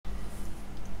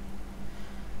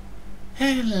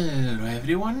Hello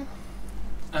everyone,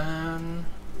 and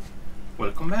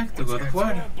welcome back to God of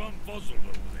War.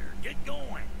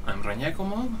 I'm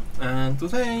Ranyakomo, and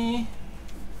today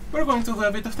we're going to do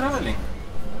a bit of traveling.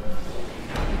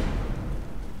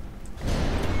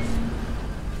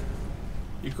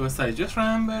 Because I just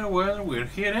remember, well, we're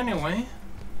here anyway,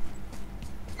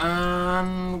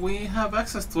 and we have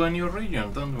access to a new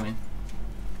region, don't we?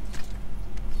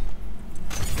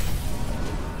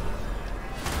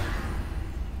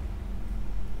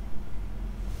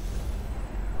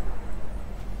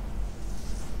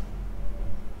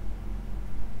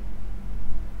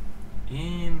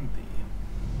 Indeed.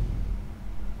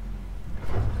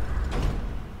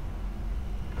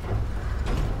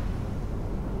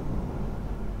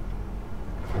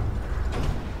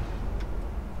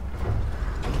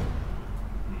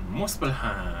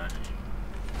 Muspelheim.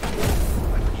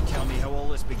 Why don't you tell me how all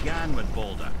this began with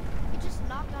Baldur? He just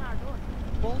knocked on our door.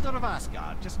 Baldur of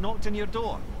Asgard just knocked on your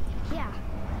door. Yeah,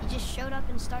 he just showed up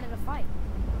and started a fight.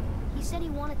 He said he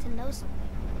wanted to know something.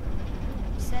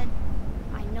 He said,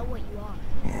 I know what you are.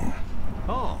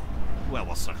 Oh, well,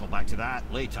 we'll circle back to that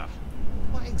later.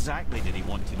 What exactly did he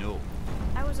want to know?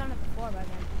 I was on it before by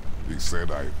then. He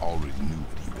said I already knew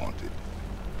what he wanted.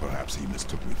 Perhaps he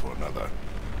mistook me for another.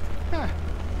 Huh,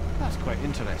 that's quite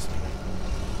interesting.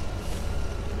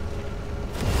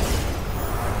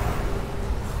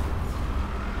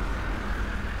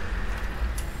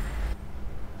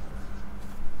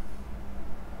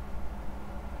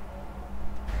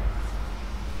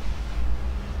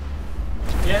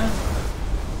 Yeah.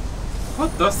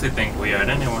 What does he think we are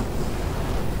anyway?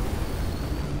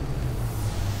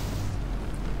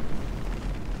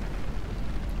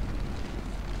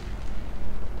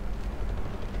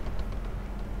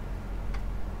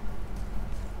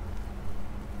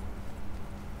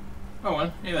 Oh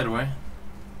well, either way.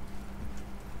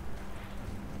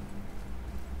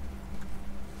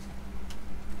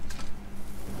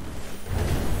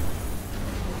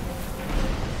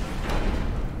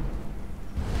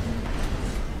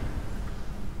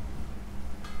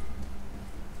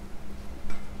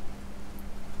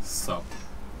 So,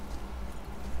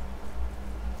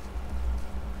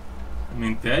 I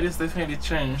mean, the area's definitely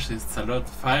changed. It's a lot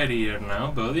fierier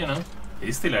now, but you know,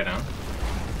 he's still around.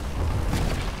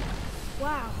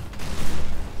 Wow,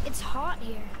 it's hot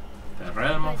here. The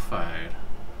realm of fire.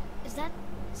 Is that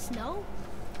snow?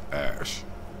 Ash.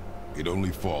 It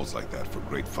only falls like that for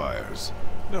great fires.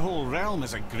 The whole realm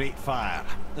is a great fire,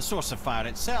 the source of fire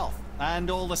itself,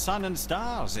 and all the sun and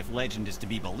stars, if legend is to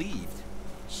be believed.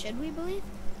 Should we believe?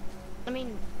 I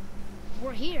mean,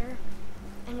 we're here,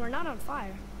 and we're not on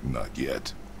fire. Not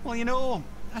yet. Well, you know,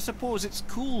 I suppose it's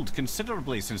cooled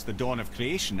considerably since the dawn of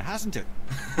creation, hasn't it?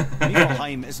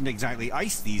 Muspelheim isn't exactly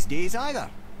ice these days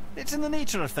either. It's in the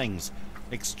nature of things.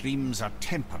 Extremes are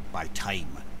tempered by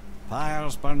time.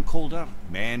 Fires burn colder,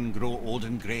 men grow old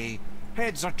and grey,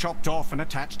 heads are chopped off and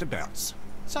attached to belts.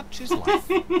 Such is life.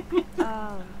 Okay,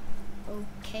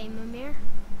 Mimir.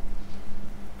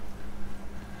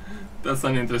 That's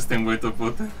an interesting way to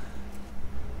put it.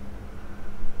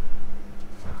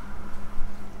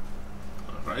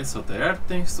 Alright, so there are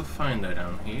things to find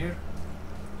around here.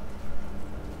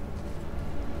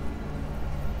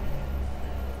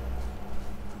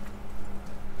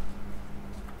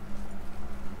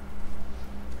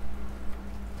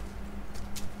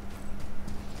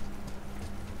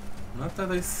 Not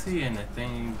that I see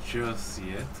anything just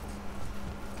yet.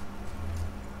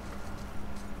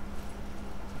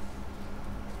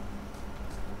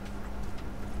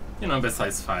 You know,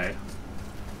 besides fire.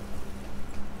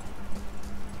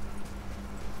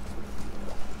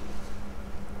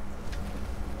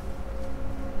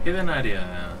 Hidden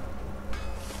area.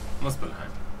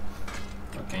 Muspelheim.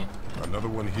 Okay. Another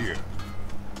one here.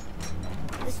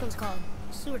 This one's called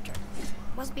Surtur.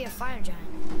 Must be a fire giant.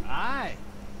 Aye,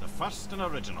 the first and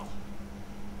original.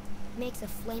 Makes a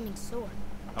flaming sword.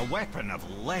 A weapon of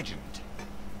legend.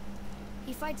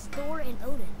 He fights Thor and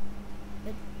Odin.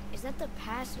 But is that the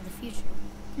past or the future?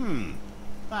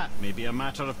 That may be a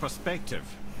matter of perspective.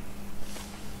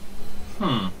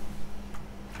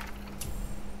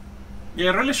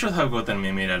 Yeah, I really should have gotten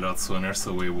Mimir a lot sooner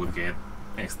so we would get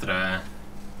extra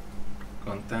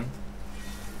content.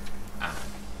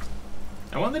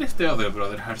 I wonder if the other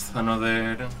brother has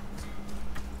another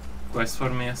quest for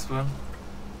me as well.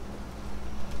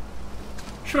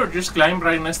 Sure, just climb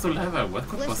right next to lava. What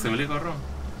could possibly go wrong?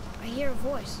 I hear a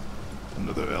voice.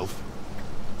 Another elf?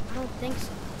 I don't think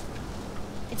so.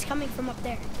 It's coming from up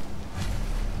there.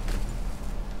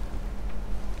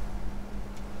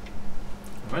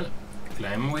 Well,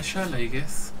 climb we shall, I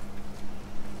guess.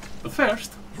 But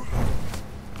first,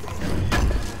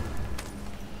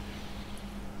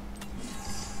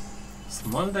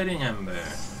 Smoldering Ember.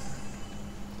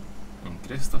 And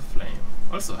Crest of Flame.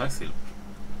 Also high silver.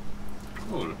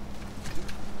 Cool.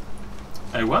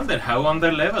 I wonder how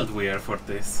underleveled we are for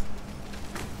this.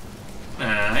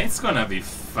 It's gonna be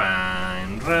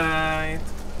fine, right?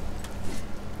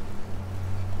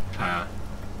 Ha.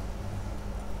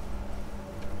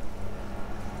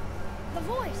 The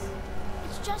voice.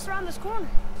 It's just around this corner.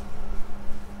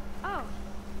 Oh.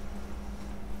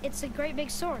 It's a great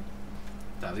big sword.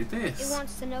 That it is. It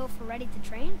wants to know if we're ready to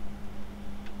train.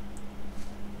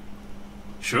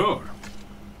 Sure.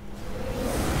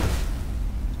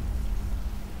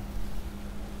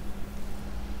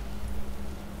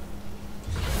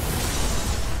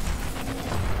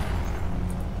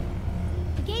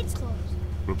 The gate's closed.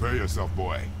 Prepare yourself,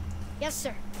 boy. Yes,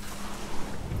 sir.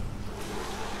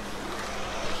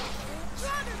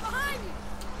 Runner behind you!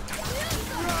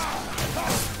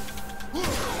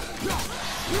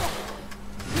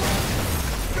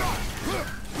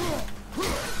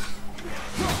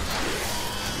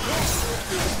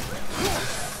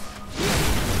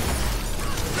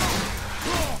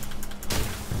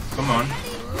 Come on.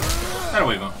 There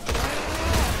we go.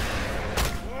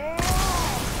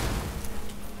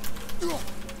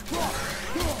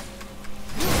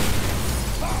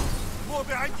 More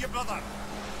behind you, brother!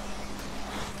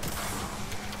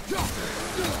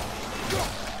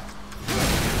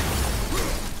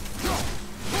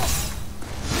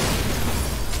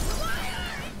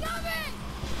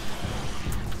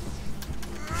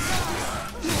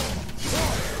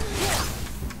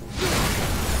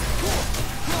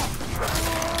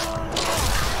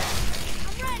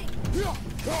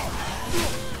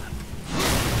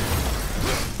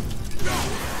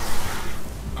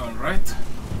 Alright.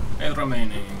 8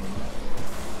 remaining.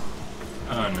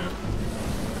 Oh no.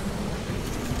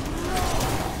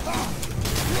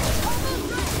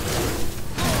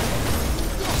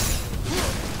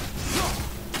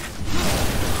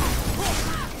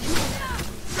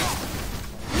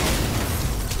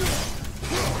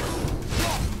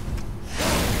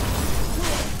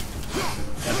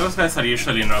 Yeah, those guys are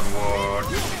usually not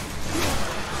worth.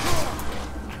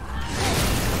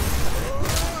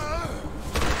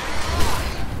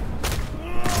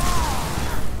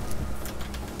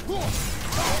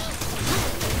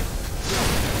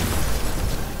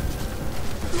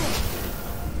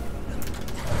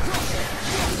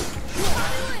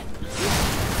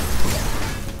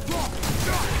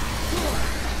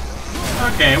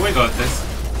 Okay, we got this.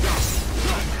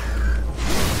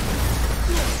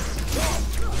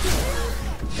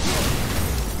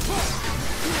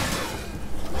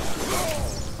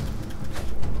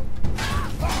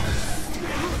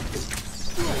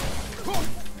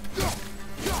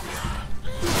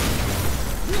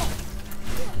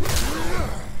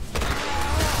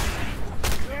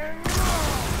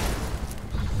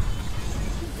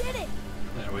 We did it!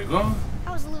 There we go.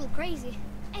 That was a little crazy.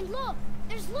 And look,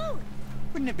 there's loot!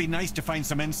 Wouldn't it be nice to find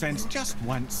some incense just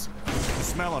once? The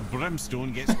smell of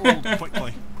brimstone gets old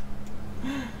quickly.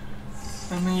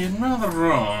 I mean, you're not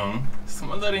wrong.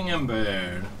 Smoldering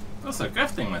Ember. Those are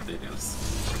crafting materials.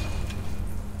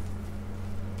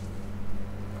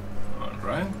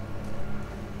 Alright.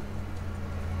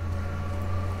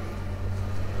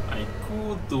 I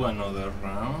could do another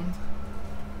round.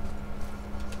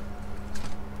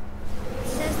 It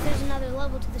says there's another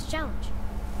level to this challenge.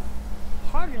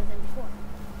 Harder than before.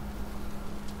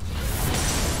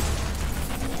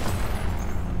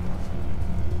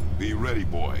 Be ready,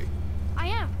 boy. I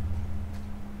am.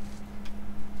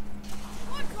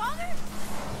 What, brother?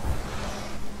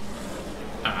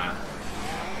 Ah.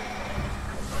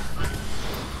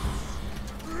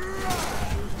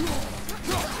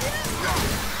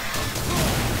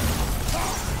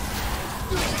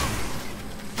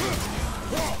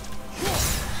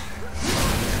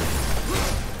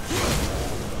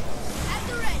 At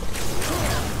the ready.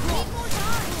 Need more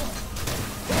time.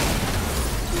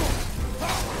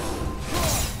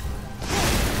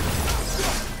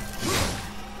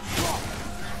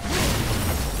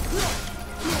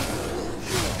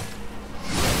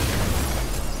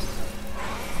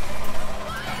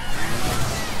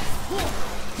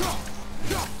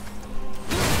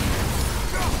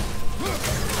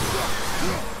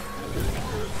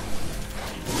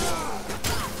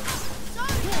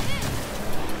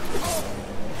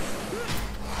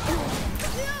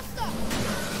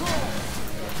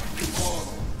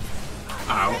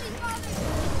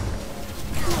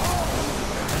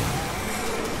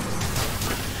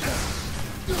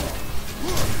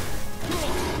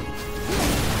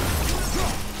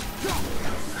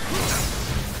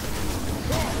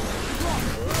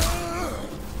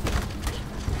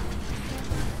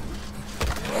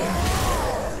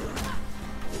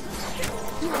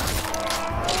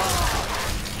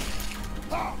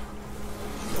 There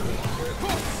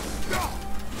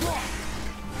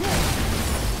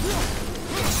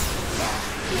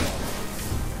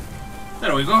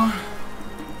we go.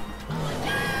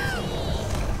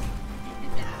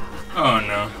 Oh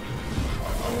no.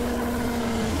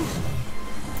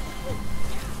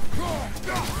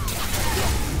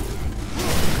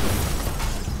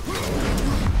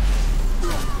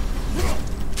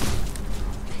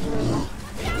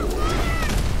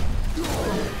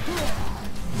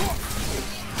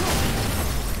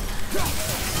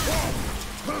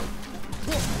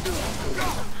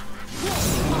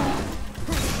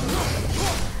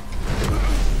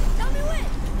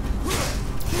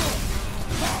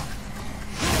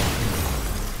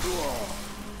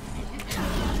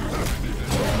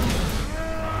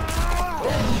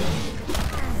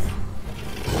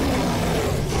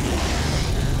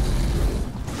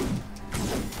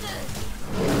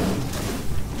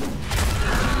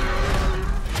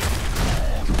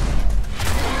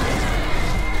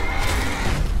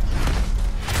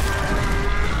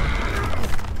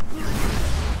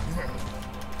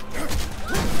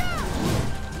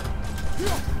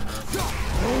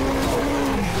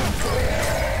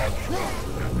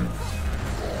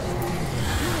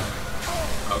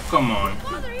 Come on.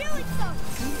 Father, healing stuff.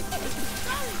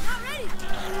 Sorry, not ready.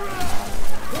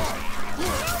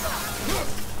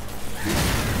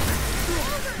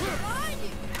 Behind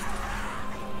you.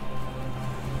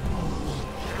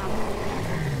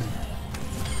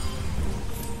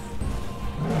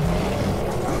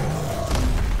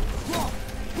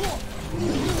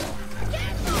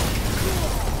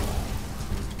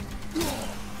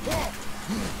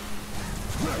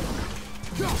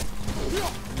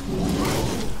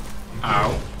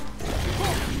 Ow.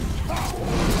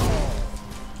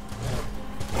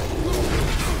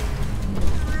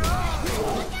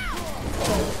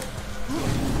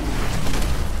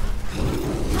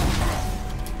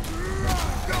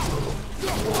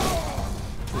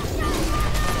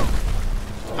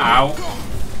 Ow.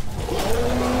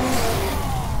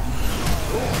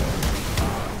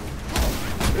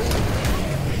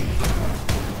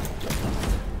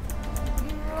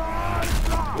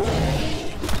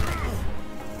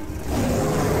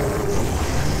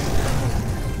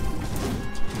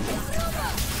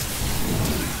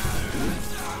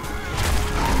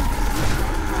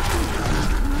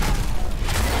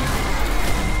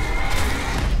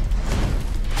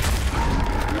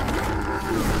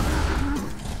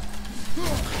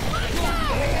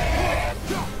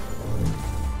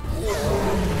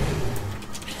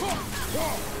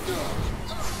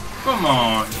 Come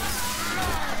on.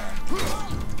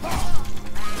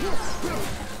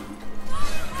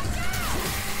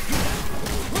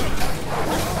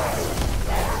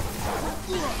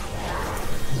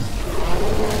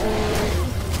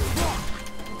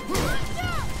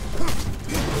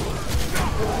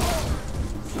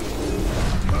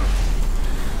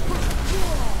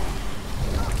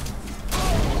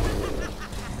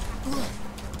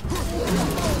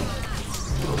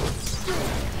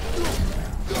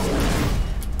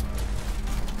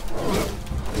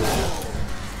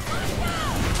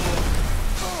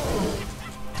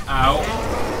 Ow.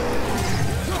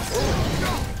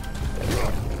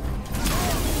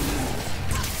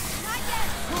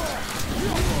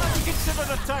 Consider a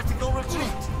tactical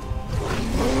retreat.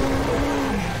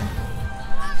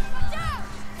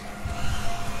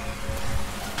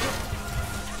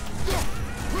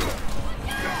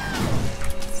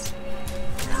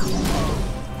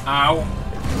 Ow.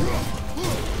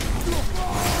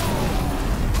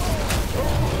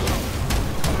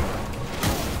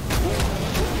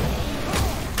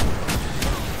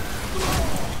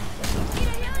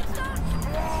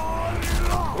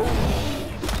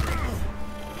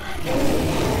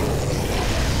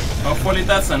 Hopefully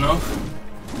that's enough.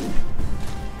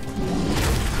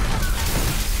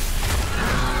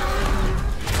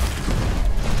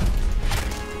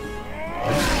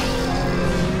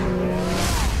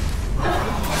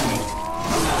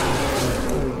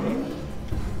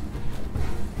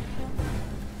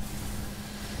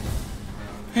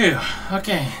 Phew,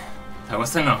 okay. That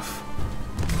was enough.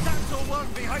 That's all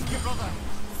work behind you, brother.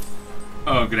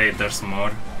 Oh great, there's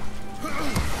more.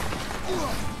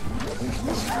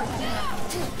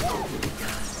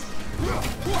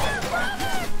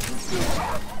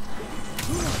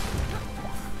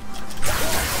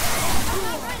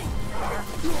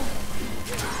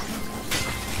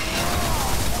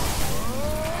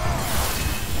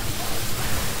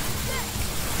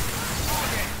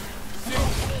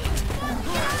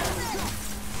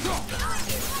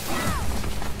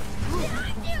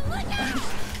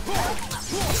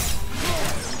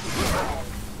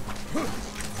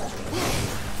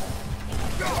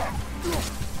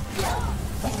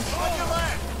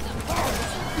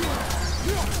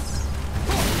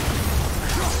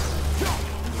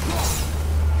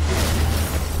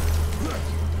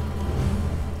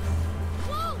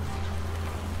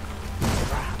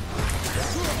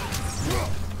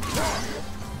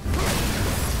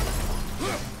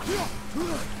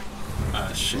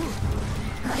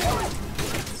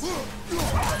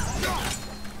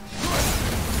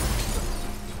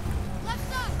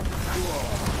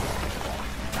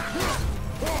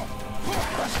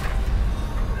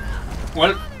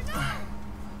 Well,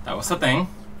 that was a thing.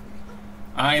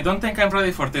 I don't think I'm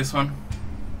ready for this one.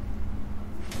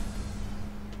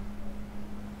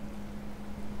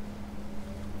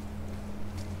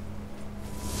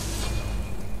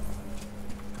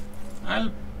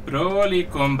 I'll probably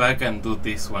come back and do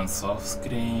this one off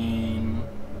screen.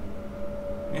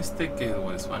 Mistake it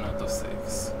was 1 out of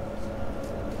 6.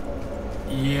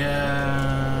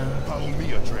 Yeah. Follow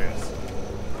me, Atreus.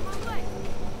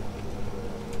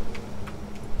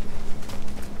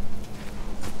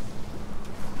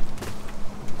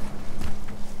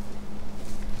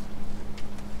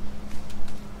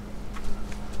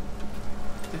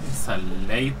 This is a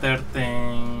later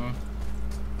thing.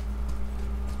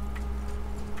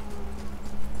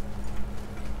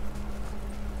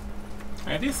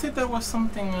 I did see there was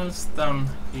something else down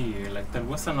here, like there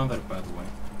was another pathway.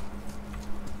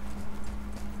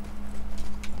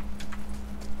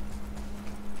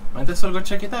 Might as well go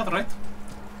check it out, right?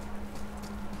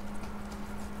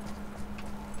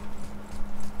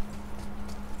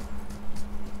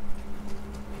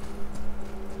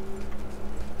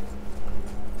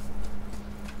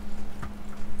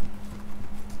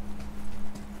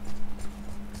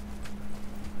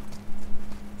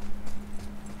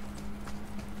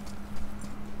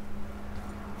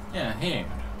 Yeah, here.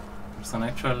 There's an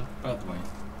actual pathway.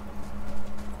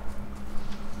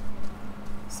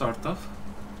 Sort of.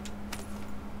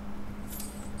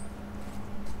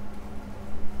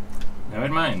 Never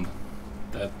mind.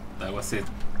 That was it.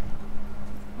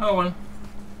 Oh well.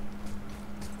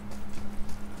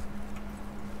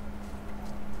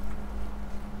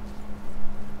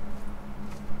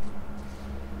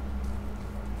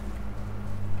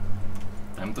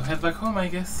 Time to head back home, I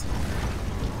guess.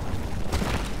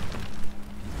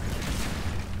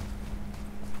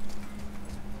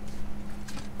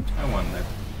 I wonder.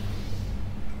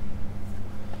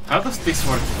 How does this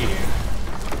work here?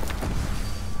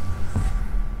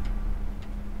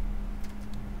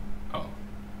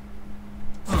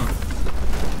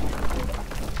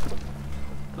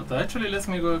 That actually lets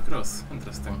me go across.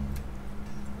 Interesting.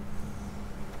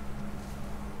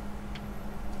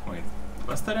 Wait,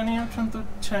 was there any option to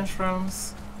change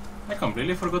realms? I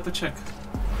completely forgot to check.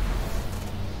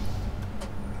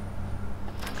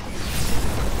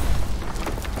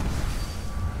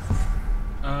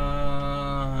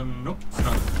 Nope,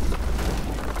 not.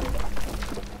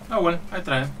 Oh well, I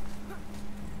tried.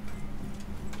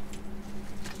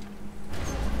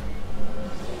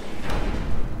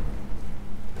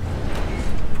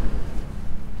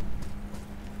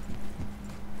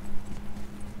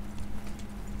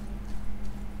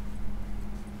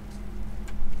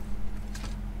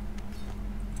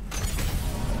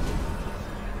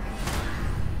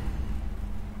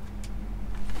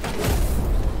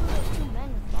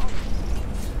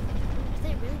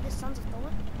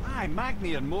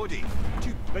 And Modi,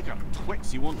 two bigger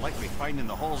twits you won't likely find in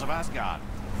the halls of Asgard.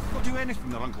 They'll do anything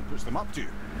their uncle puts them up to.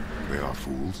 They are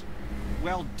fools.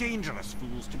 Well, dangerous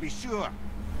fools, to be sure.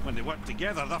 When they work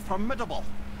together, they're formidable.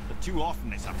 But too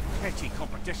often it's a petty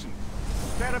competition.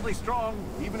 Terribly strong,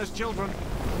 even as children.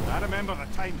 I remember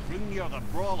the time Hrungnir the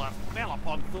Brawler fell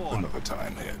upon Thor. Another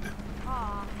time, Ed.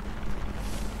 Aww.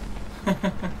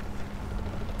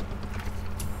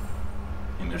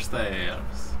 Inner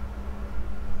stairs.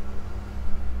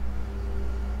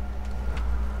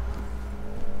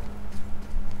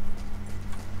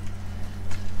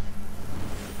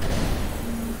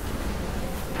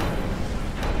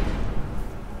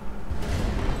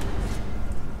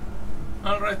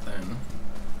 Alright then.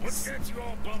 What's got you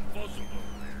all bumfuzzled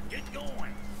over there? Get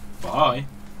going. Bye.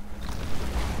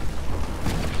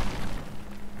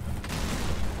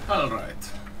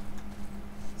 Alright.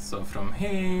 So from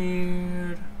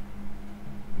here...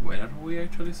 Where are we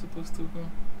actually supposed to go?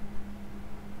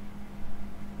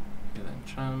 Hidden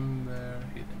chamber,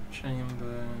 hidden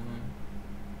chamber...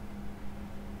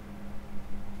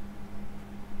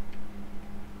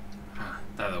 Ah,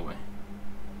 that way.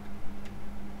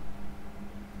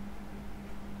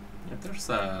 Yeah, there's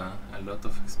a lot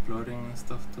of exploring and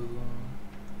stuff to do.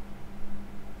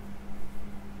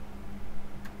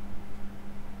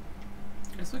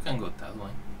 Guess we can go that way.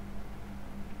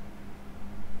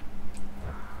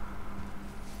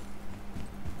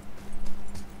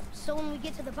 So when we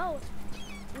get to the boat,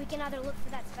 we can either look for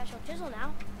that special chisel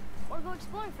now, or go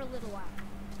exploring for a little while.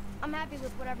 I'm happy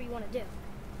with whatever you want to do.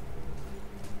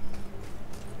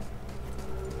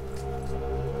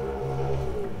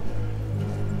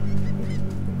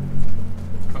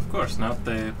 Of course, now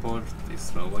the port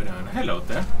is lower and hello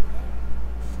there.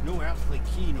 No earthly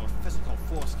key nor physical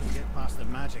force can get past the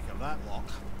magic of that lock.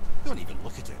 Don't even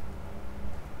look at it.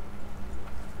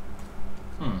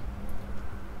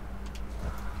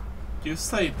 You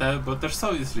say that, but there's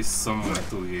obviously somewhere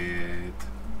to get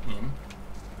in.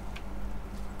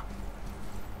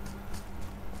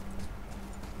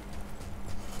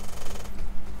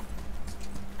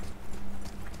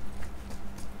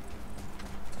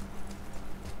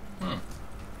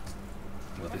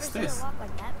 What is Never this? seen a lock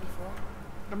like that before.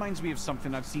 Reminds me of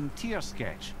something I've seen Tyr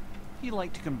sketch. He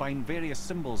liked to combine various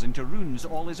symbols into runes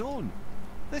all his own.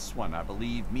 This one, I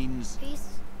believe, means...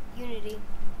 Peace, unity,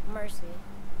 mercy,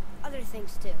 other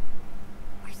things too.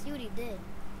 I see what he did,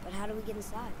 but how do we get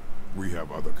inside? We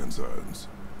have other concerns.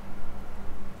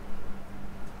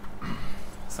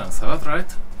 Sounds about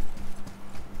right.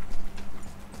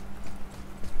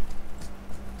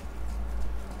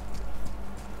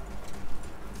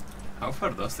 How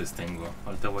far does this thing go?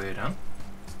 All the way around?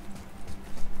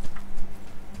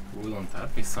 Wouldn't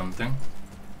that be something?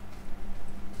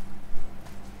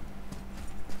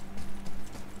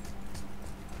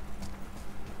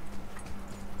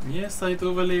 Yes, I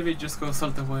do believe it just goes all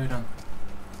the way around.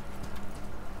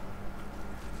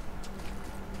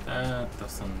 That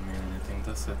doesn't mean anything,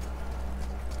 does it?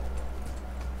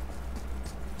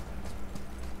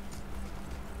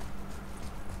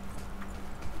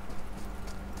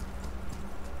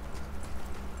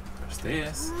 There's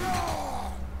this.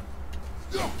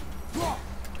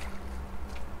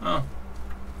 Oh.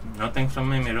 Nothing from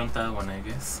Mimir on that one, I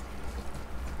guess.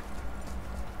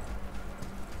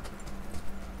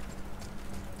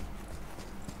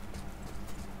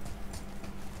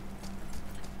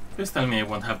 Just tell me I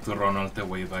won't have to run all the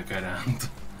way back around.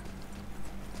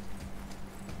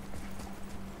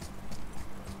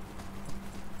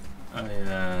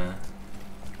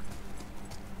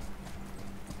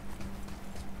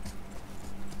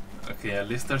 Okay, at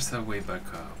least there's a way back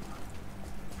up.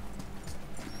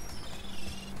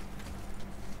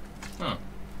 Huh.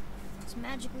 It's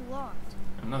magically locked.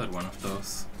 Another one of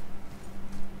those.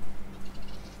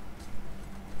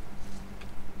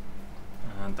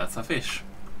 And that's a fish.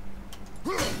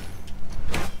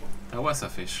 That was a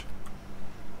fish.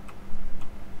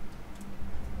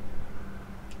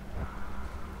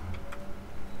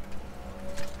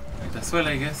 Might as well,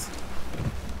 I guess.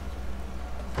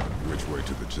 Which way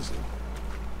to the chisel?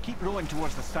 Keep rowing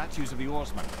towards the statues of the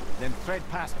oarsmen, then thread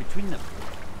past between them.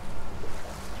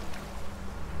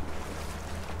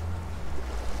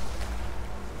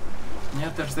 Yeah,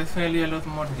 there's definitely a lot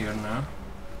more here now.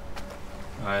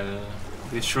 I'll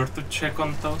be sure to check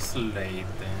on those later.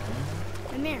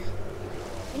 Mimir,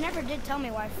 you never did tell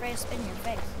me why Freya spit in your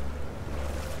face.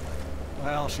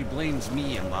 Well, she blames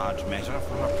me in large measure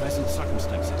for her present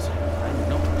circumstances. I'm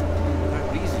not totally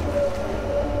without reason.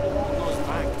 It goes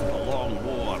back to the long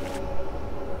war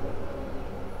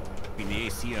between the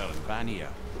Aesir and Vanir.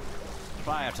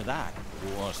 Prior to that,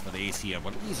 wars for the Aesir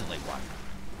were easily won,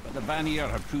 but the Vanir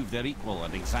had proved their equal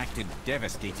and exacted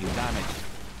devastating damage.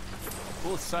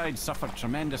 Both sides suffered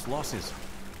tremendous losses,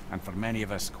 and for many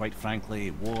of us, quite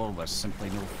frankly, war was simply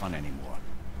no fun anymore.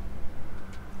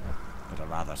 But a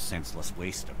rather senseless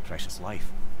waste of precious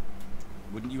life.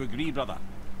 Wouldn't you agree, brother?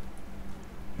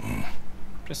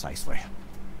 Precisely.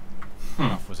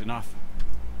 Enough was enough.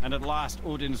 And at last,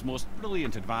 Odin's most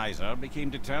brilliant advisor became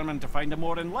determined to find a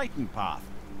more enlightened path.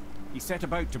 He set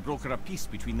about to broker a peace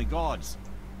between the gods.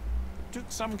 It took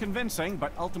some convincing,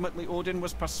 but ultimately Odin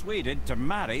was persuaded to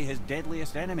marry his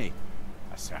deadliest enemy,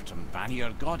 a certain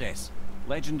Vanir goddess,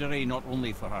 legendary not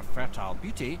only for her fertile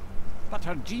beauty, but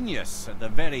her genius at the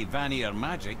very Vanir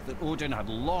magic that Odin had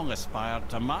long aspired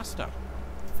to master.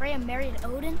 Freya married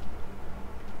Odin?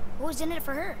 What was in it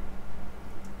for her?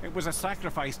 It was a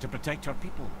sacrifice to protect her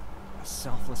people, a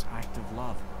selfless act of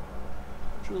love.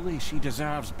 Truly, she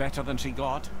deserves better than she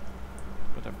got.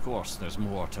 But of course, there's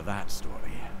more to that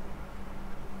story.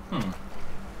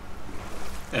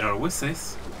 It always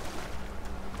is.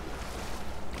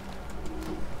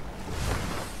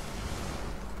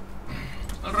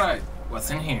 Alright,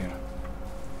 what's in here?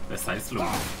 Besides loot.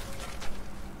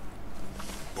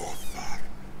 Bothar.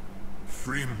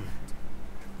 Frim.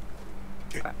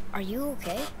 Are you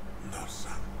okay? No,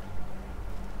 son.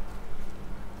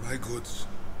 My goods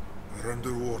are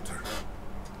underwater.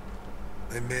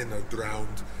 My men are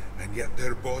drowned, and yet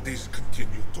their bodies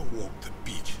continue to walk the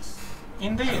beaches.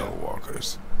 Indeed.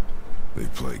 Hellwalkers. They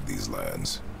plague these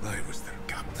lands. I was their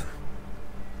captain.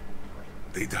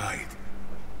 They died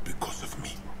because of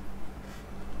me.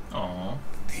 Aww.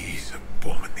 These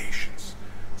abominations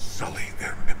sully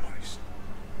their memories.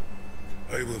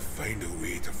 I will find a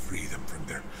way to free them from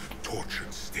their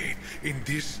tortured state. In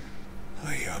this,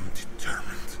 I am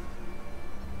determined.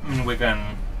 We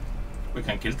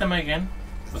can kill them again.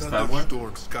 Was that one?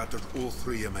 Thunderstorm scattered all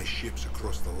 3 of my ships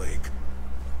across the lake.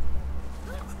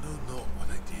 I know not what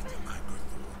I did to anger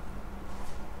Thor.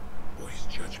 But his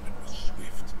judgment was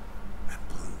swift and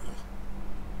brutal.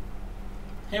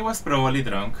 He was probably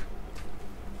drunk.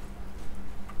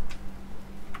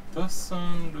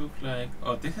 Doesn't look like...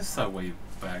 Oh, this is a way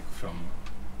back from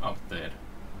up there.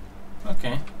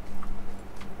 Okay.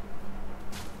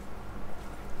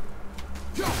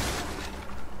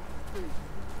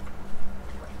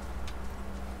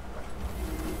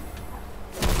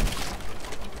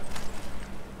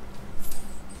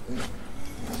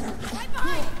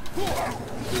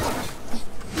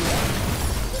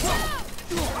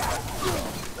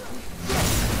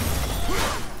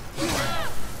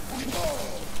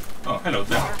 Oh, hello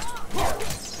there. I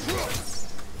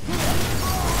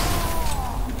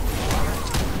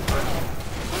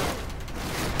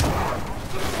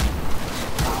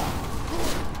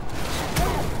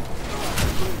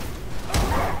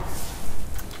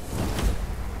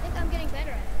think I'm getting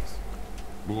better at this.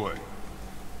 Boy,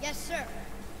 Yes, sir.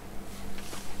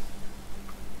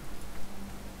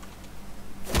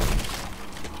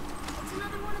 It's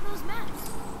another one of those maps.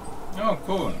 Oh,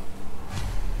 cool.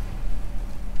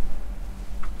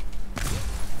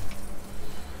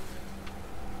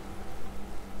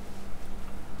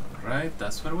 Right,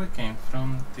 that's where we came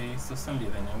from. This doesn't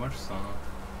lead anywhere, so...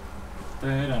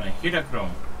 There, and I hear a crow.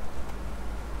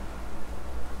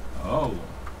 Oh.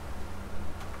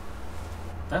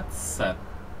 That's a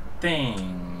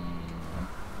thing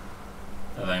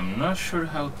that I'm not sure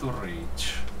how to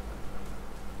reach.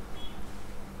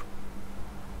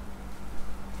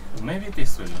 But maybe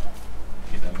this will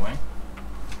be that way.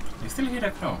 I still hear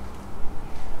a crow.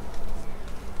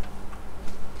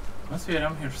 Must be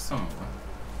around here somewhere.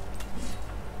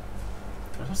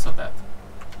 There's also that.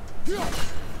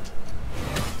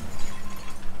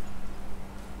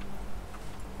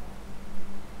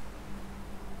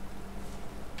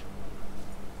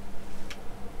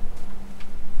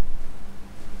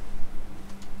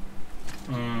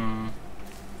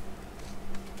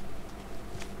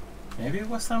 Maybe it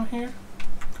was down here?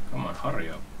 Come on, hurry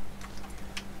up.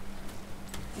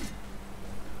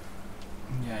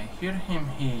 Yeah, I hear him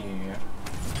here.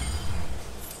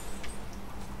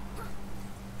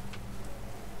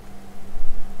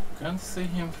 Can't see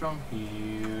him from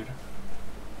here.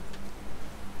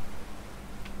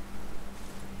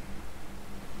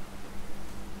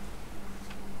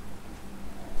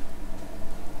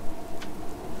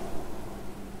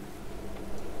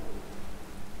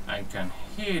 I can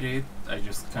hear it, I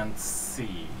just can't see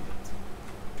it.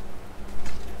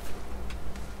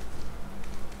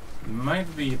 It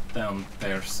might be down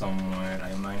there somewhere.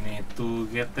 I might need to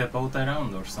get the boat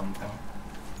around or something.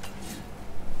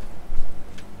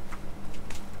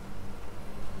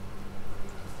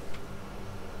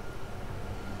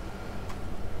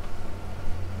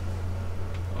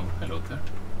 Oh, hello there.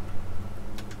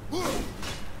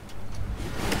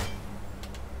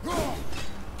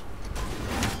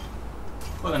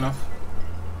 Good enough.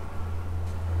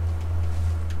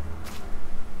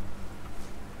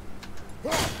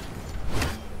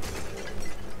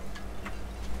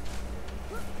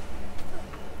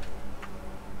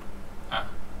 Ah.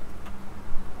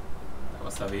 That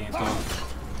was a bit of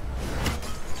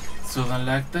sudden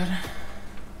lag there.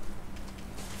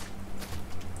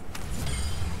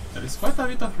 There is quite a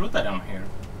bit of loot around here.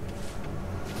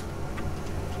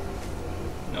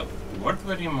 Not worth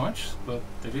very much, but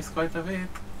there is quite a bit.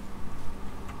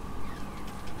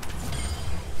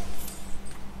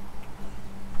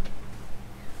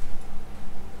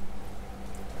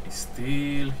 I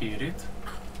still hear it.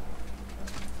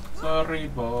 Sorry,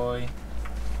 boy.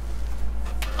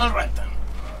 Alright then.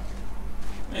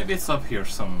 Maybe it's up here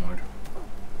somewhere.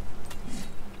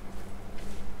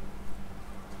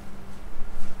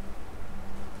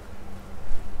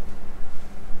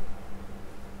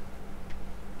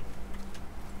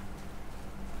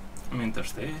 I mean,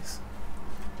 there's this.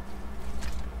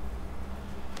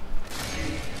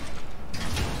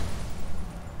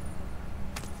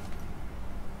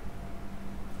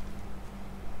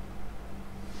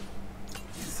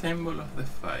 Symbol of the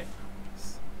fires.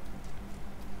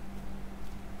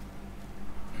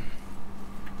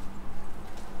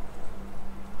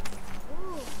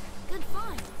 Ooh, good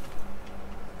find.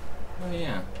 Oh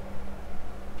yeah.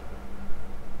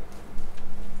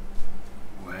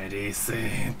 Where is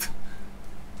it?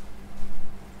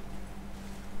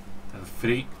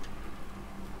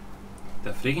 The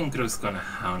freaking crew's gonna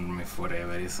hound me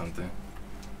forever, isn't it?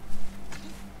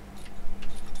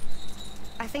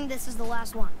 I think this is the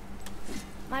last one.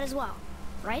 Might as well,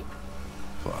 right?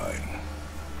 fine.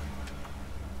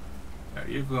 There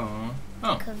you go.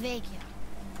 Oh, Kavakia.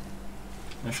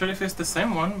 not sure if it's the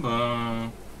same one, but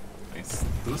it's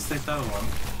do say that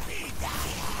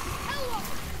one.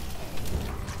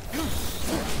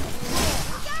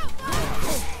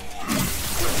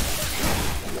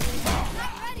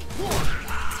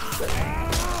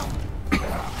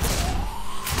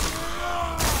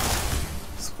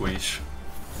 Squish.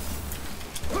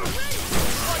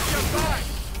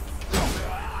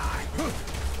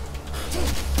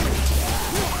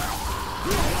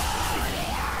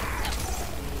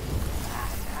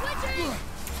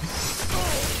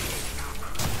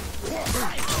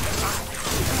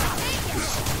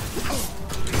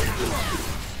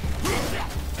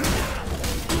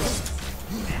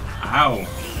 Ow.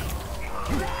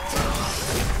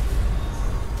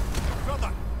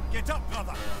 Brother, get up,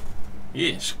 brother.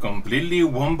 Yes, completely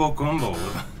wombo combo.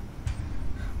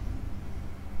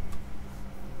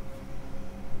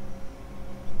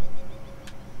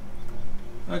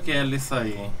 Okay, at least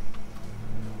I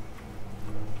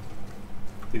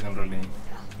didn't really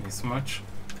miss much.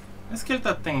 Let's kill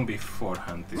that thing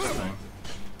beforehand this time.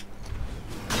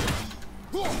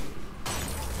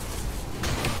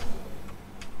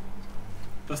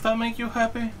 Does that make you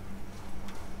happy?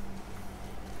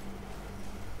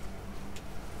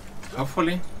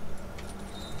 Hopefully.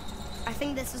 I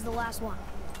think this is the last one.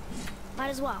 Might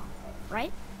as well,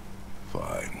 right?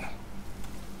 Fine.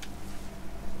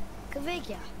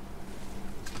 Kavakia.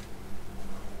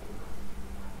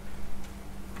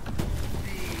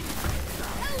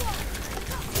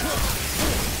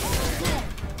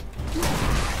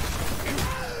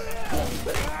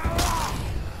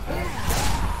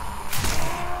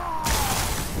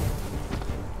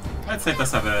 I'd say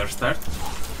that's a better start.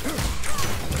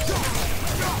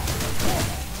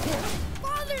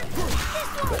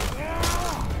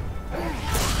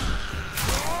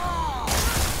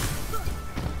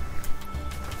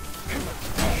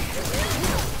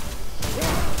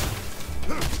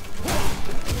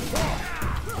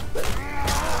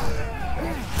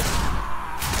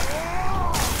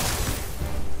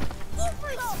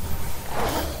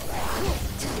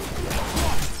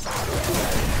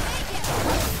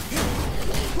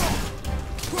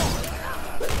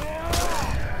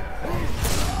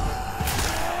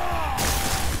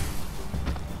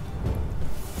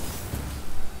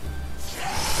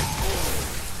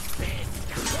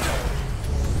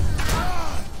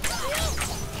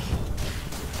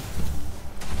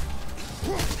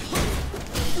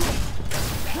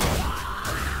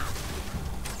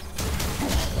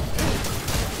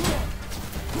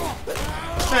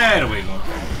 There we go.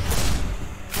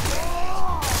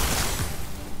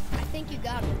 I think you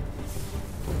got it.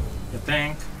 You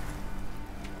think?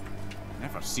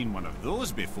 Never seen one of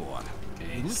those before.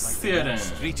 Okay, Looks like see they it walk in.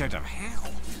 straight out of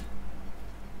hell.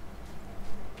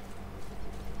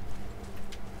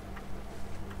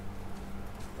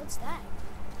 What's that?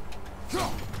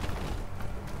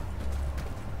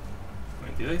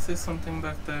 Wait, did I say something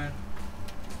back there?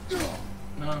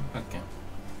 No? Okay.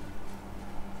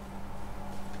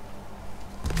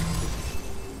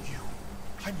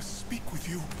 I must speak with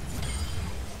you.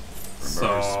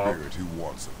 Another So- spirit who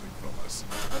wants something from us.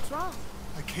 What's wrong?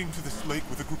 I came to this lake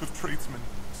with a group of tradesmen,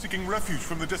 seeking refuge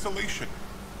from the desolation.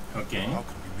 Okay. How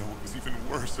could we know it was even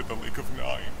worse at the Lake of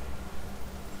Nine?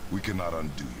 We cannot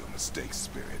undo your mistakes,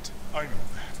 spirit. I know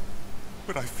that.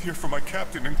 But I fear for my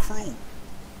captain and crew.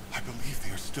 I believe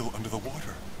they are still under the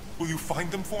water. Will you find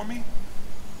them for me?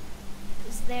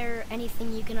 Is there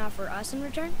anything you can offer us in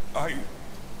return? I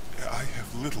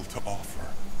have little to offer.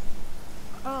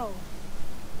 Oh.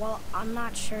 Well, I'm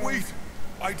not sure. Wait!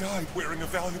 I died wearing a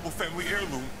valuable family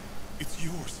heirloom. It's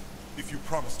yours, if you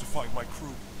promise to find my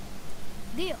crew.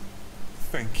 Deal.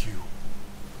 Thank you.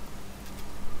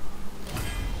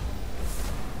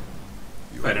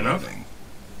 You Fair are enough. running.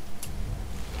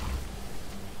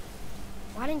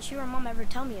 Why didn't you or Mom ever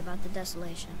tell me about the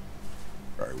desolation?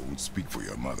 I won't speak for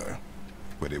your mother,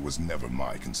 but it was never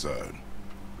my concern.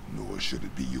 Nor should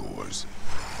it be yours.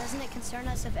 Doesn't it concern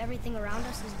us if everything around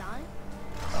us is dying?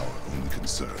 Our only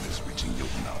concern is reaching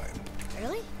Jotunheim.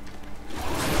 Really? Then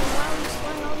why are we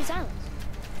exploring all these islands?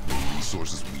 The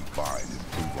resources we find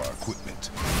improve our equipment.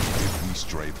 If we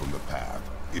stray from the path,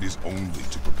 it is only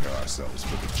to prepare ourselves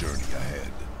for the journey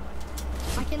ahead.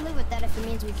 I can live with that if it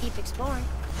means we keep exploring.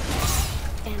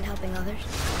 And helping others.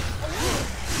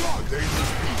 A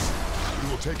dangerous beast. We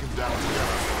will take him down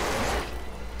together.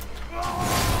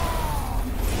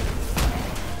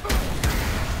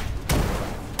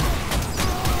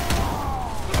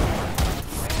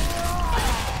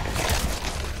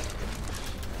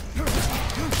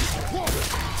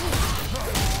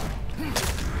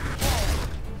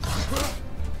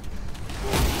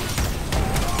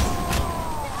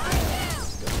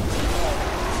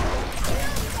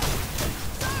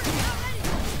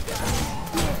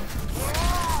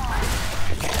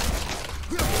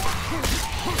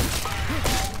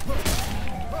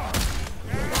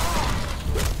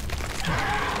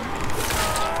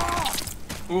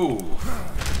 Ooh,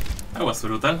 that was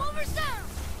brutal.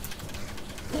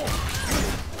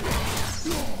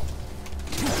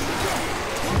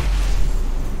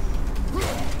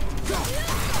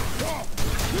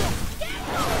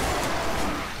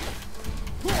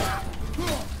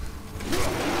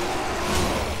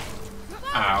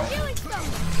 Ow.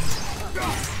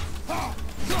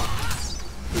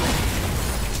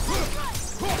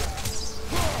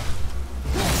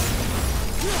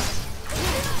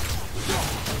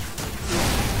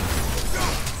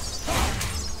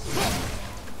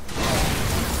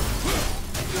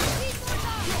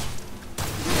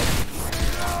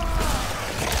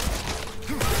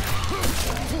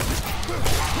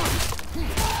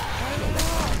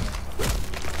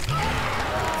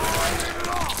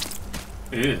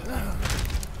 Ew.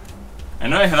 I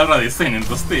know I had already seen it,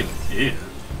 but still. Ew.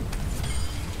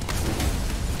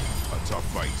 A tough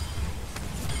fight.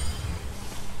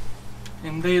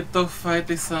 Indeed, tough fight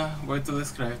is a way to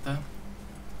describe that.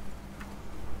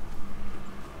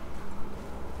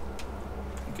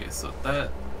 Okay, so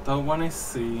that one is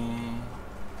C.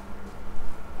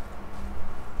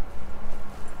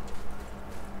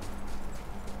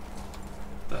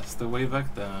 That's the way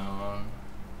back down.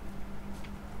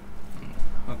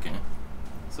 Okay,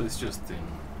 so it's just in.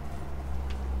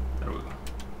 There we go.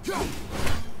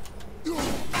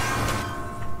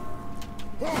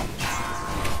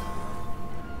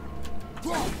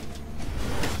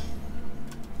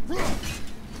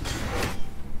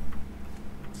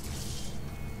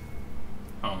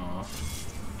 Aww.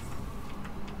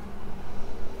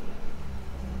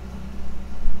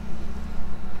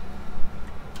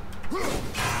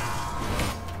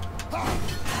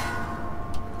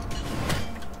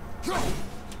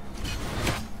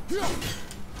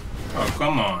 Oh,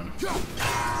 come on.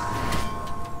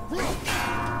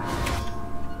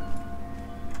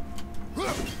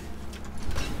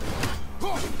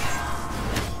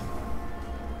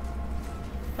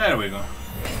 There we go.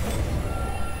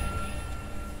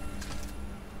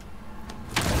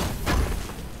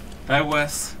 That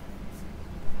was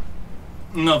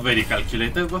not very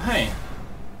calculated, but hey,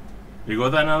 we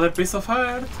got another piece of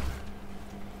art.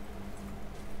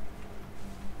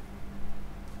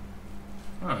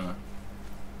 Huh.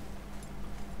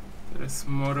 There's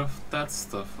more of that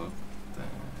stuff up there.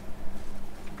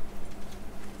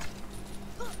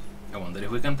 I wonder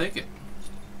if we can take it.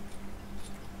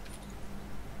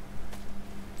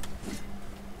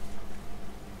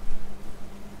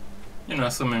 You know,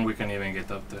 assuming we can even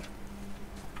get up there.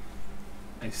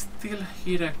 I still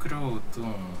hear a crow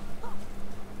too.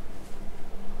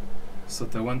 So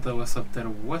the one that was up there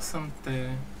wasn't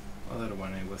the other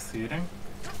one I was hearing.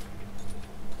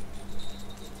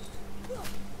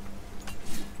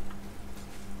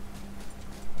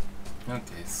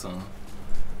 Okay, so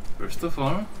first of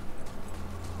all,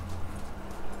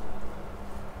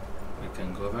 we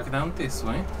can go back down this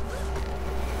way.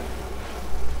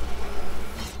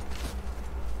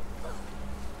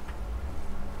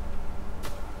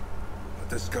 I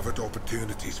discovered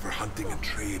opportunities for hunting and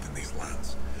trade in these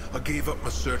lands. I gave up my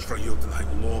search for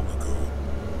Jotunheim long ago.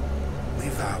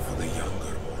 Leave that for the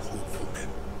younger, more hopeful men.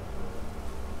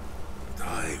 But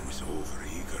I was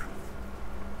overeager.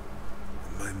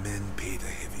 And my men paid a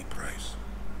heavy price.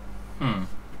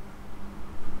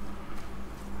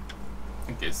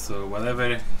 Okay, so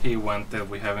whatever he wanted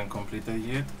we haven't completed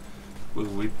yet. But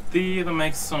we did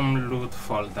make some loot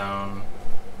fall down.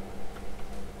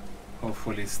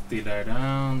 Hopefully still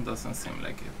around, doesn't seem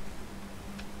like it.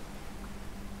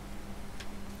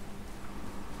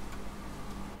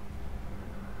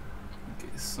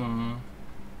 Okay, so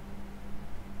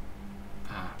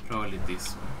probably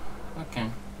this one. Okay.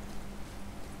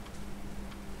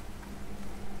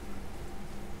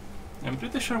 I'm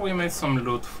pretty sure we made some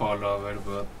loot fall over,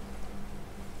 but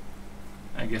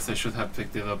I guess I should have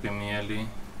picked it up immediately.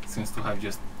 Seems to have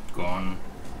just gone.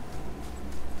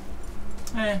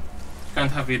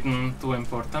 Can't have eaten too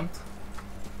important.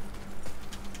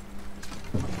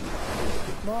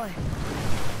 Boy,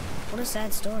 what a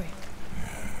sad story.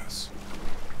 Yes.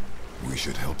 We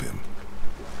should help him.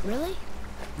 Really?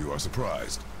 You are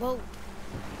surprised. Well,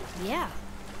 yeah.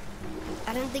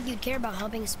 I didn't think you'd care about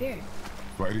helping a spirit.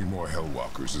 Fighting more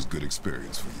Hellwalkers is good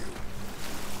experience for you.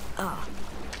 Ah.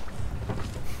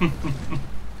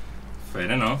 Fair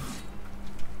enough.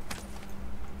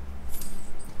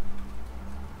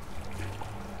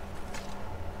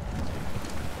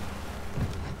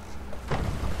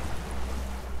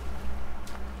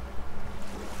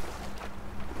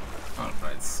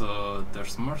 Alright, so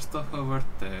there's more stuff over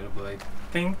there, but I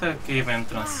think that cave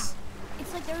entrance... Wow.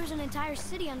 It's like there was an entire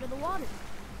city under the water.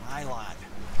 Aye, lad.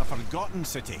 A forgotten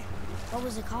city. What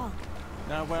was it called?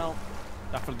 Well,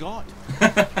 I forgot.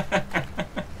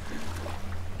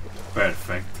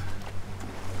 Perfect.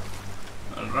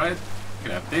 Alright,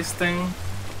 grab this thing.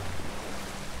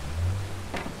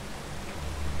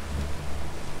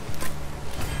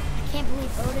 I can't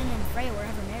believe Odin and Freya were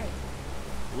ever married.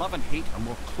 Love and hate are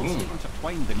more closely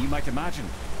intertwined than you might imagine.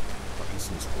 For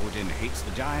instance, Odin hates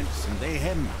the giants and they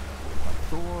him. But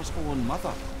Thor's own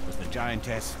mother was the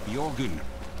giantess Björgun,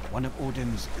 one of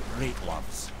Odin's great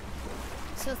loves.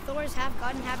 So Thor's half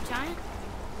god and half giant?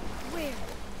 Weird.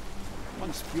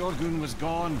 Once Björgun was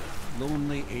gone,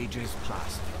 lonely ages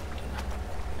passed for Odin.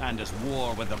 And as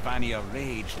war with the Vanir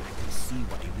raged, I could see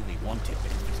what he really wanted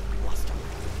with his bluster.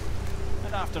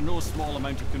 And after no small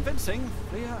amount of convincing,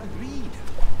 Freya agreed.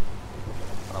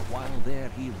 For a while there,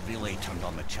 he really turned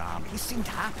on the charm. He seemed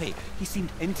happy. He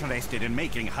seemed interested in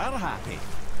making her happy.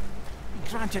 He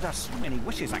granted her so many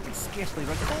wishes I can scarcely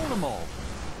recall them all.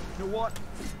 You know what?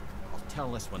 I'll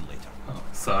tell this one later. Oh,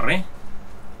 sorry.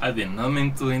 I did not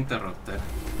mean to interrupt her.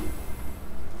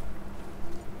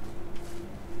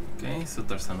 Okay, so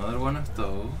there's another one of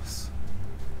those.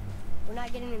 We're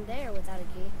not getting in there without a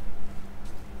key.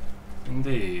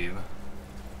 Indeed.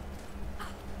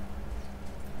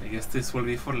 I guess this will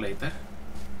be for later.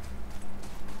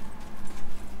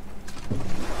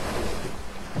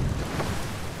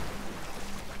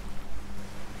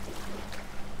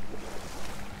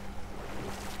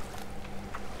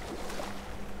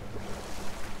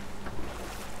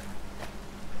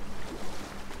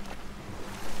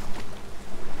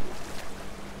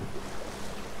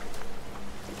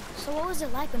 So what was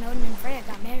it like when Odin and Freya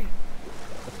got married?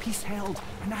 The peace held,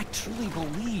 and I truly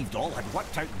believed all had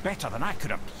worked out better than I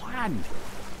could have planned.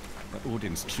 But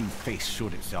Odin's true face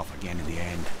showed itself again in the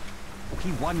end.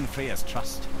 He won Freya's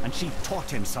trust, and she taught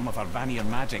him some of her Vanir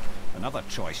magic, another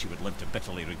choice she would live to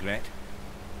bitterly regret.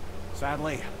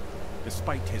 Sadly,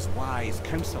 despite his wise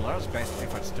counselors' best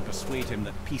efforts to persuade him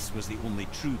that peace was the only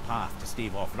true path to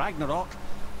stave off Ragnarok,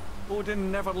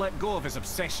 Odin never let go of his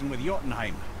obsession with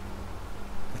Jotunheim.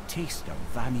 The taste of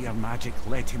Vanir magic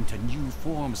led him to new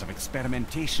forms of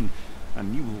experimentation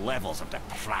and new levels of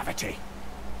depravity.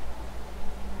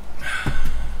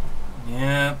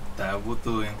 Yeah, that would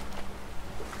do it.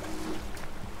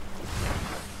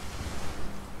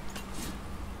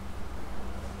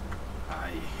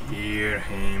 I hear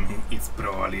him. It's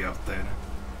probably up there.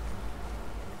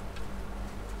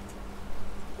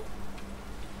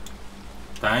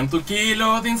 Time to kill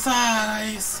Odin's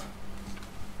eyes!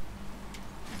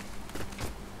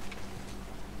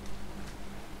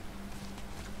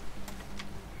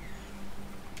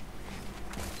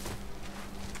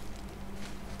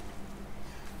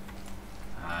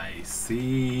 I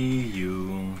see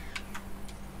you.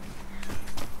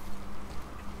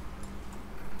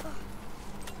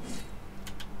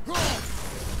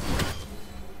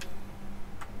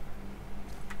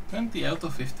 $20 out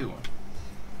of 51.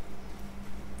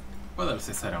 What else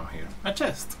is around here? A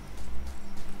chest.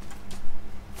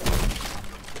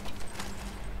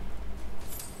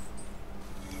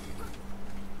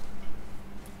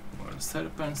 More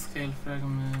serpent scale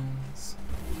fragments.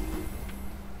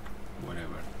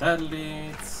 Whatever that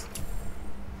leads.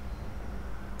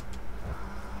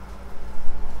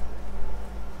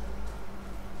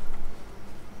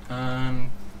 And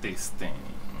this thing,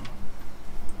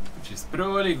 which is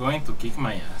probably going to kick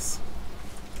my ass.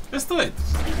 Let's do it.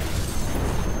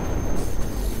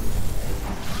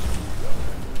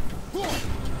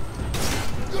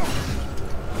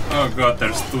 Oh god,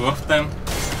 there's two of them.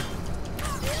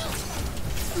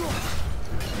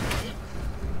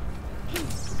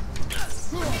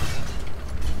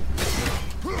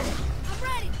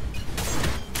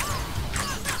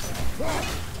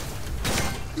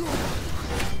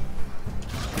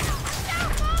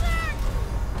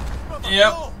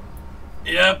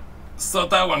 Yep, saw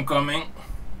that one coming.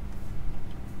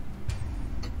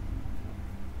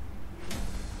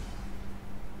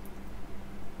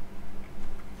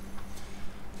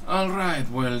 Alright,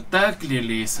 well that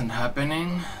clearly isn't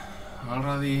happening.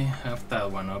 Already have that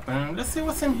one open. Let's see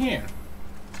what's in here.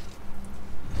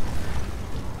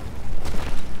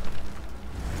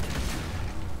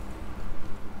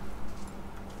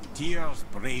 Tyr's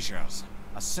braziers,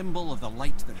 a symbol of the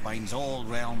light that binds all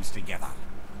realms together.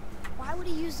 Why would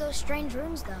he use those strange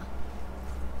runes, though?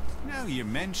 Now you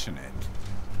mention it,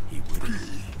 he wouldn't.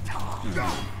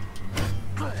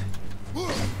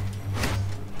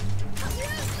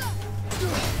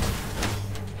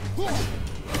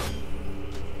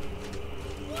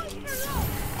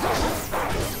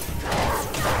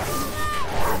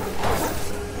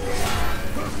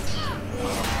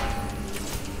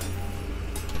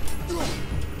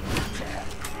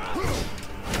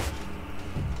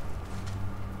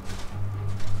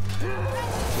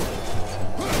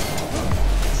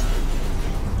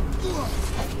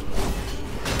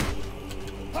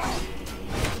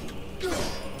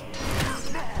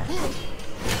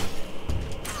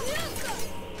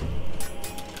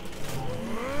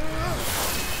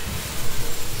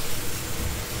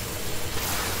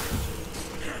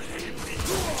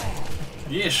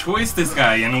 Yeesh, who is this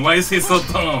guy and why is he so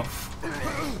tough?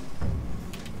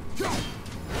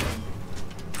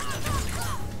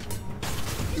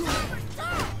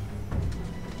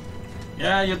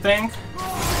 Yeah, you think?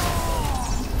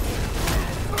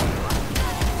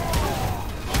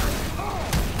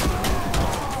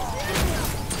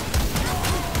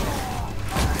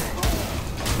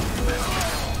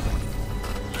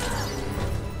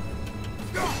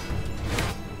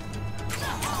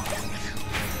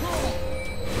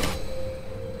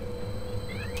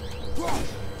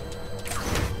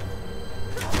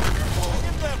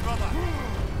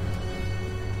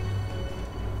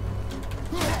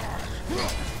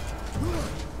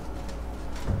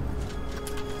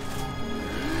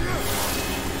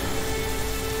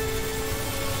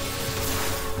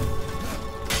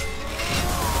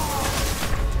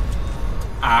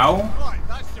 Ow. Right,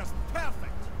 that's just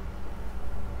perfect.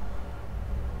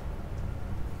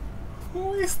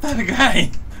 Who is that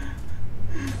guy?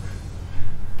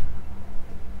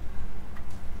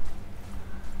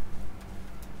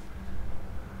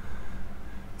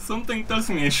 Something tells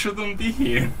me I shouldn't be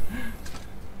here.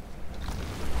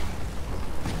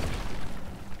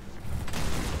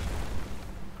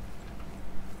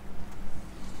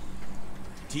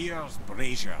 Tyr's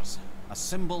braziers, a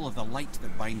symbol of the light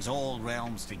that binds all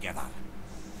realms together.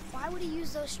 Why would he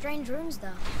use those strange runes, though?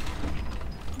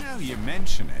 Now you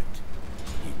mention it,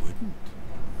 he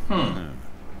wouldn't.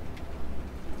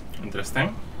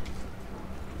 Interesting.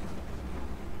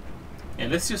 Yeah,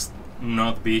 let's just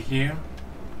not be here.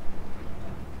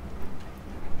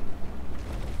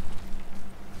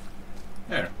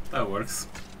 There, that works.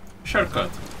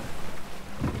 Shortcut.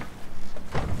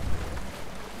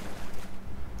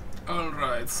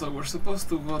 Alright, so we're supposed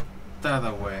to go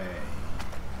that way.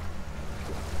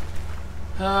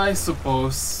 I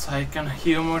suppose I can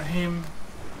humor him.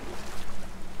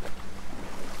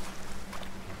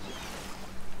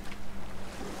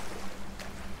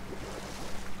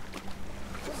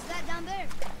 What's that down there?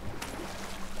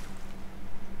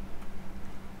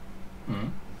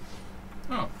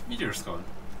 Oh, meteor skull.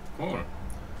 Cool.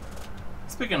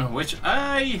 Speaking of which,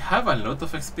 I have a lot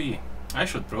of XP. I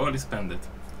should probably spend it.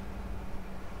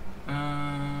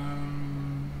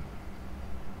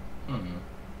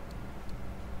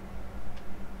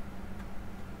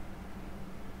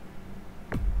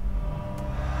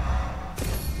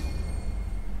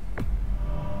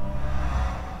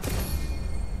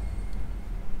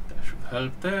 That should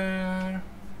help there.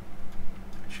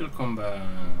 She'll come back.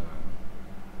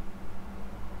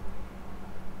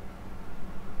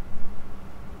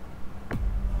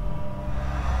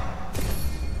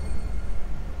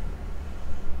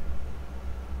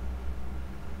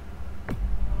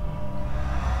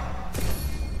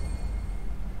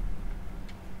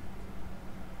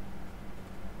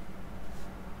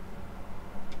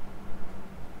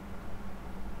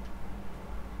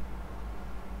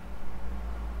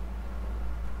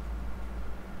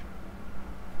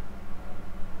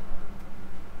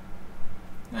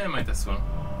 I might as well.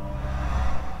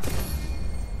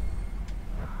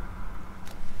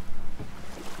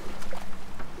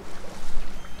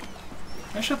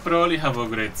 I should probably have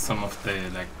upgraded some of the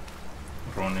like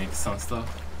runics and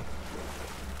stuff.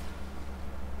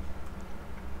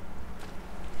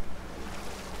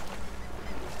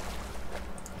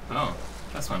 Oh,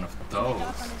 that's one of those.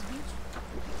 Dock on his beach?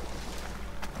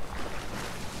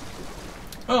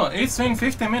 Oh, it's been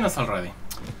 50 minutes already.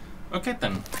 Okay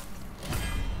then.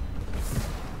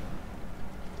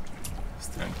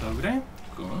 Strength upgrade.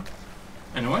 Cool.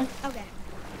 Anyway. Okay.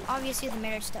 Obviously the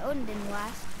marriage to Odin didn't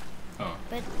last. Oh.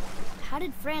 But how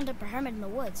did Frey end up a hermit in the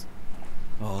woods?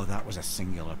 Oh, that was a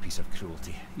singular piece of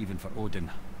cruelty, even for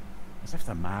Odin. As if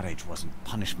the marriage wasn't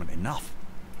punishment enough.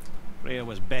 Freya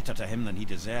was better to him than he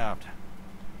deserved.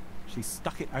 She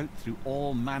stuck it out through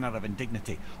all manner of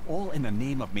indignity, all in the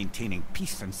name of maintaining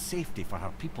peace and safety for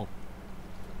her people.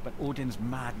 But Odin's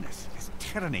madness, his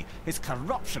tyranny, his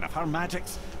corruption of her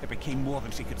magics, it became more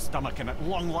than she could stomach, and at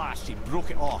long last she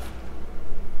broke it off.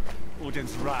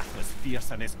 Odin's wrath was fierce,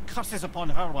 and his curses upon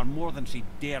her were more than she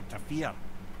dared to fear.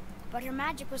 But her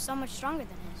magic was so much stronger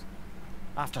than his.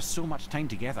 After so much time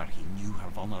together, he knew her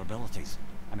vulnerabilities,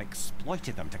 and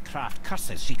exploited them to craft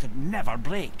curses she could never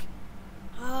break.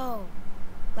 Oh.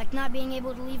 Like not being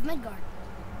able to leave Midgard.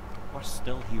 Worse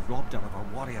still, he robbed her of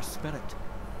her warrior spirit.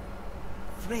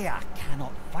 Freya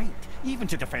cannot fight, even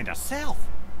to defend herself.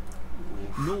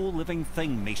 No living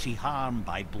thing may she harm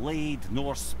by blade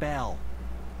nor spell.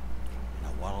 In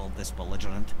a world this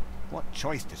belligerent, what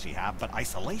choice does she have but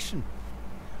isolation?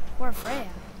 Poor Freya.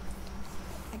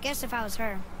 I guess if I was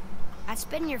her, I'd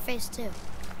spit in your face too.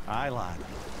 Aye, lad.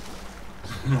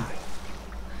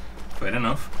 Fair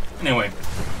enough. Anyway,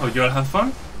 hope you all have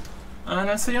fun, and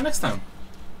I'll see you next time.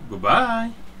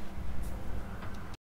 Goodbye!